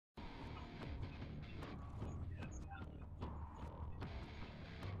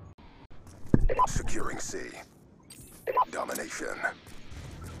Securing C. Domination.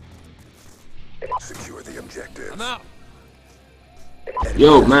 Secure the objectives. I'm out.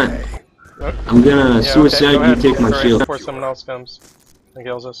 Yo, man. I'm gonna suicide. Go You ahead, take my shield. before someone else comes and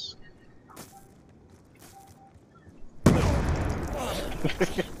kills us.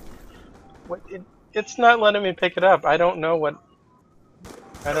 What? It's not letting me pick it up. I don't know what.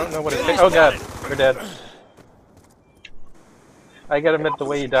 It. Oh god, we're dead. I gotta admit, the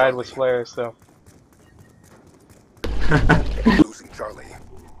way he died was flares, so. Losing Charlie.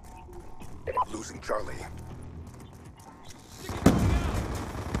 Losing Charlie.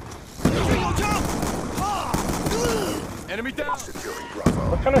 Enemy down. Securing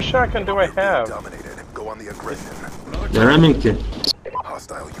Bravo. What kind of shotgun do I have? Dominated. Go on the aggression. The Remington.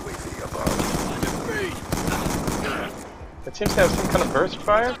 Hostile UAV above. It seems to have some kind of burst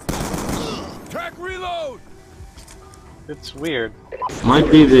fire. Track reload. It's weird. Might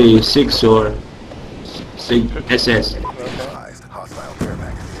be the 6 or SIG SS. Okay. Hostile care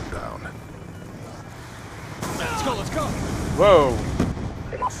package inbound. Let's go. Let's go. Whoa!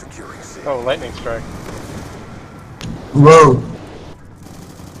 Securing C. Oh, lightning strike. Whoa.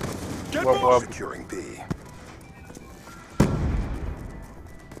 Get Whoop, whoop. Securing B.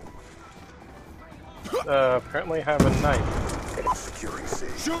 Apparently I have a knife. Securing C.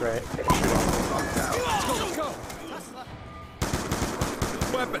 Right. Let's go.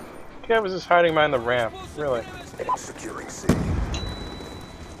 Weapon. Okay, I was just hiding behind the ramp. Really. Securing C.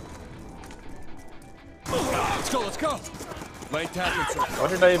 Let's go. Lane tack insert. What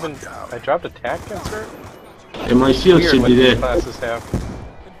did I even... I dropped a tack insert? And my shield Weird should what be these there. classes have.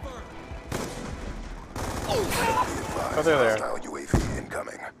 Oh, they're there. Hostile UAV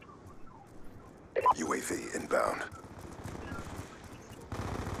incoming. UAV inbound.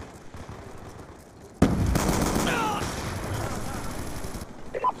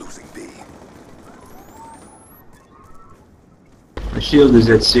 Losing B. My shield is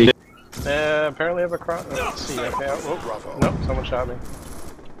at C. Apparently I have a cross. Let's see. Okay. Oh, nope, someone shot me.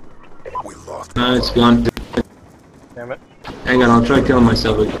 We lost. It's gone. Damn it. Hang on, I'll try killing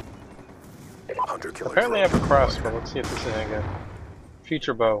myself again. Hunter killer. Apparently I have a crossbow. Let's see if this is any good.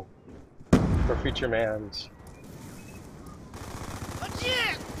 Future bow. For future mans.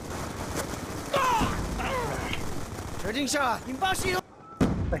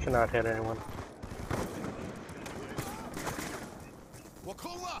 I cannot hit anyone.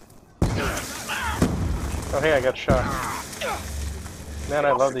 Oh hey, I got shot. Man,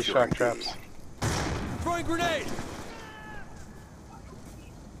 I love these shock traps. Throwing grenade.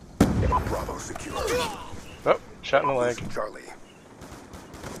 Bravo secure. Oh, shot in the leg. Losing Charlie.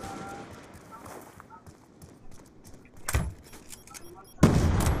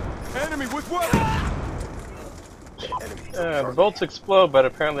 Enemy with weapon. Enemy. The bolts explode, but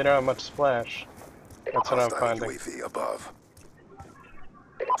apparently don't have much splash. That's what I'm Hostile finding. UAV above.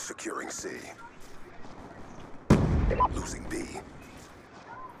 Securing C. Losing B.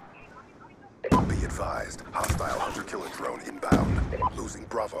 Be advised. Hostile hunter-killer drone inbound. Losing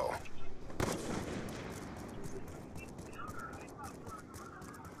Bravo.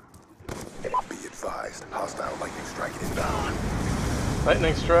 Be advised. Hostile lightning strike inbound.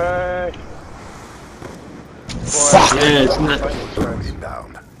 Lightning strike! Fuck. Yeah, it's not. Lightning Drone strikes.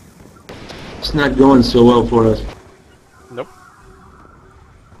 inbound. It's not going so well for us. Nope.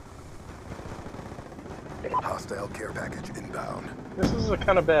 Hostile care package inbound. This is a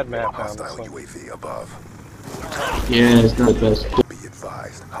kind of bad map, Hostile honestly. UAV above. Yeah, it's not the best. Be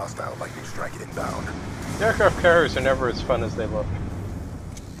advised. Hostile lightning strike inbound. The aircraft carriers are never as fun as they look.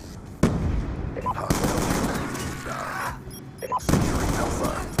 Hostile UAV inbound. Securing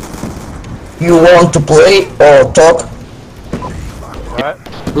Alpha. You want to play or talk? What?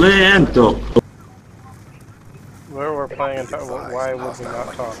 Play and talk. Where we're playing and talk, why would we Hostile not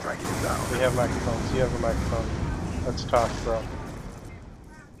lightning talk? strike inbound. We have microphones. You have a microphone. Let's talk, bro.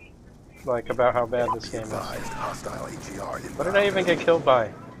 Like, about how bad this game is. Advised. Hostile AGR inbound. What did I even get killed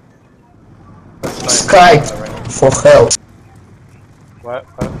by? That's nice. Skype for help. What?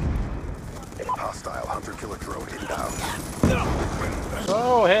 What? Hostile hunter-killer drone inbound.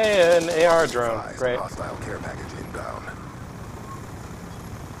 Oh, hey, an AR drone. Advised. Great. Hostile care package inbound.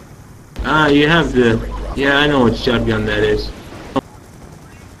 Ah, you have the... Yeah, I know what shotgun that is.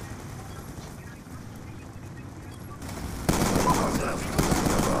 Hostile UAV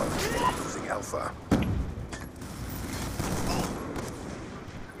above. Losing Alpha.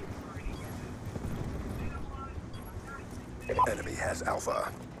 Enemy has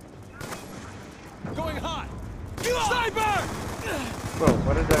Alpha. Going hot. Sniper. Whoa,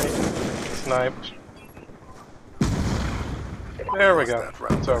 what did I... Sniped. There we go. That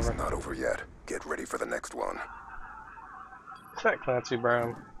round It's is over. not over yet. Get ready for the next one. What's that, Clancy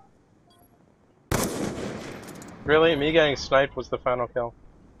Brown? Really? Me getting sniped was the final kill?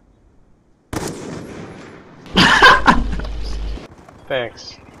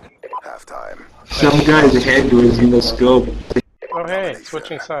 Thanks. Halftime. Some guy's head was in the scope. Oh hey,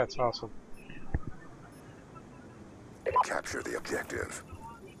 switching sides, awesome. Capture the objective.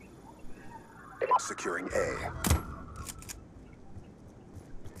 Securing A.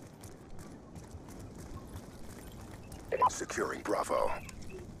 Securing Bravo.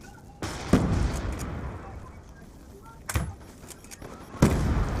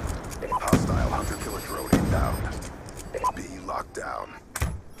 Hostile hunter-killer drone inbound. B locked down.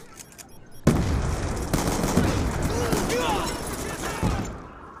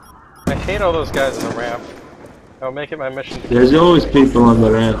 I hate all those guys in the ramp. I'll make it my mission to There's always people on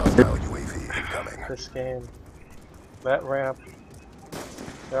the ramp. Hostile UAV incoming. this game. That ramp.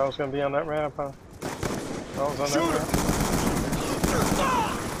 I was gonna be on that ramp, huh? I was on that ramp.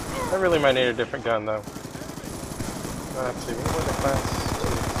 I really might need a different gun though. Let's see, what was the class?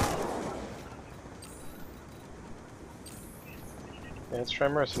 Yeah, let's try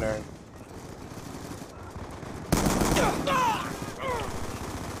mercenary.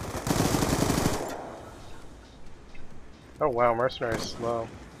 Oh wow, mercenary's slow.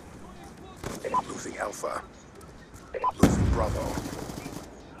 Losing Alpha. Losing Bravo.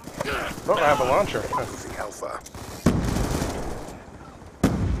 Oh, I have a launcher. Losing Alpha.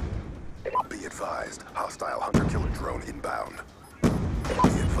 Be advised, hostile hunter-killer drone inbound. Be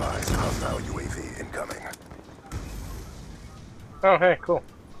advised, hostile UAV incoming. Oh hey, cool.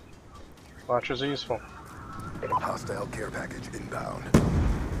 Launchers are useful. Hostile care package inbound.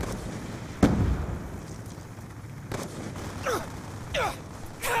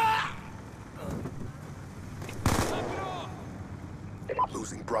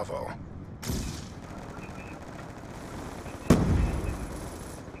 Losing Bravo.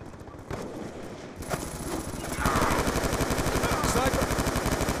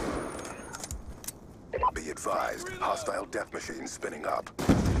 Be advised, hostile death machine spinning up.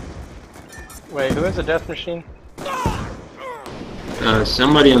 Wait, who has a death machine?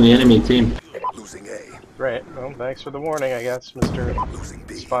 Somebody on the enemy team. Losing A. Great. Well, thanks for the warning, I guess, Mr. Losing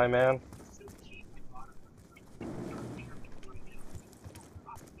B. Spy Man.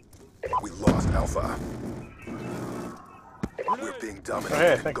 We lost Alpha. We're being dominated. Oh,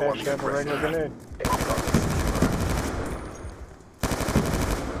 hey, I think I actually have a regular grenade.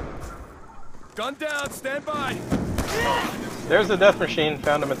 Gun down, stand by. There's the death machine,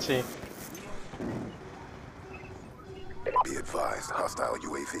 found him at sea. Be advised, hostile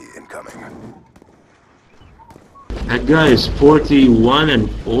UAV incoming. That guy is 41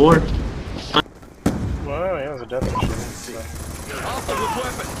 and 4. Well, he has a death machine. So. Alpha with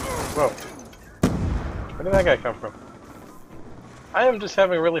weapon. Whoa. Where did that guy come from? I am just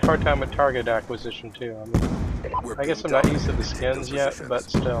having a really hard time with target acquisition, too. I guess I'm not used to the skins yet, but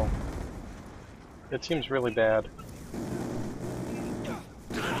still. It seems really bad.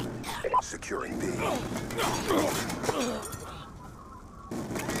 Securing B.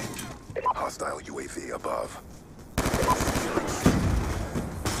 Hostile UAV above.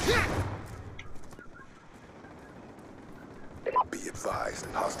 Be advised,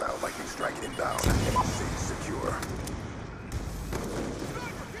 hostile lightning strike inbound. C secure.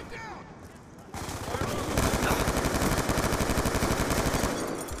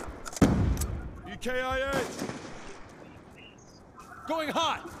 EKIA. Going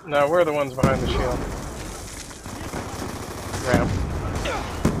hot. No, we're the ones behind the shield. Ramp.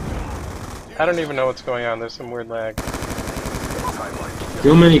 I don't even know what's going on. There's some weird lag. Timeline.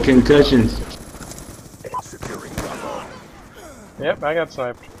 Too many concussions. Securing Bravo. Yep, I got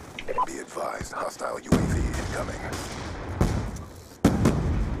sniped. Be advised, hostile UAV incoming.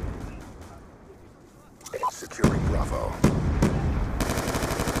 Securing Bravo.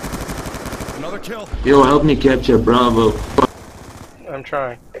 Another kill. Yo, help me capture Bravo. I'm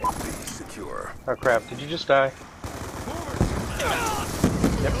trying. B secure. Oh crap, did you just die?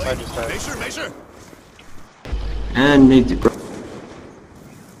 Yep, I just died. Make sure. And me too.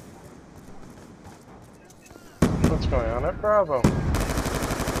 What's going on at Bravo?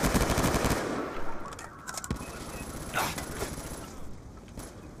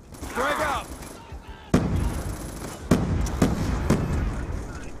 Drag out.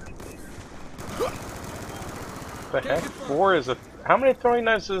 The heck? 4 is a... How many throwing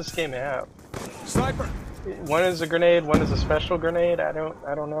knives does this game have? Sniper. One is a grenade, one is a special grenade. I don't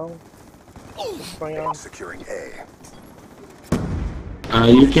know. What's going on? Securing A.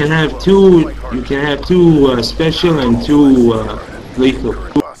 You can have two. You can have two special and two lethal.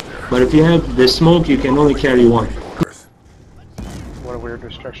 Current buster. But if you have the smoke, you can only carry one. What a weird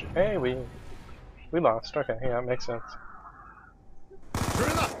restriction. Hey, we lost. Okay, yeah, it makes sense.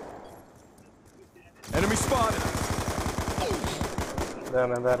 Enemy spotted.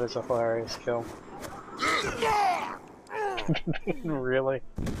 Then that is a hilarious kill. Really?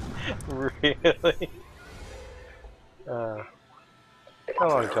 Really? How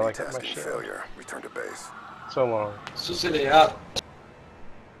long until I get my shit? Failure. Return to base. So long. Suicide up.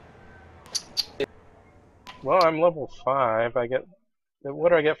 Well, I'm level 5. I get... What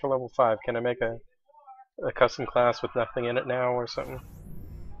do I get for level 5? Can I make a custom class with nothing in it now or something?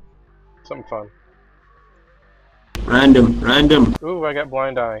 Something fun. Random. Ooh, I got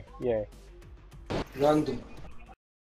blind eye. Yay. Random.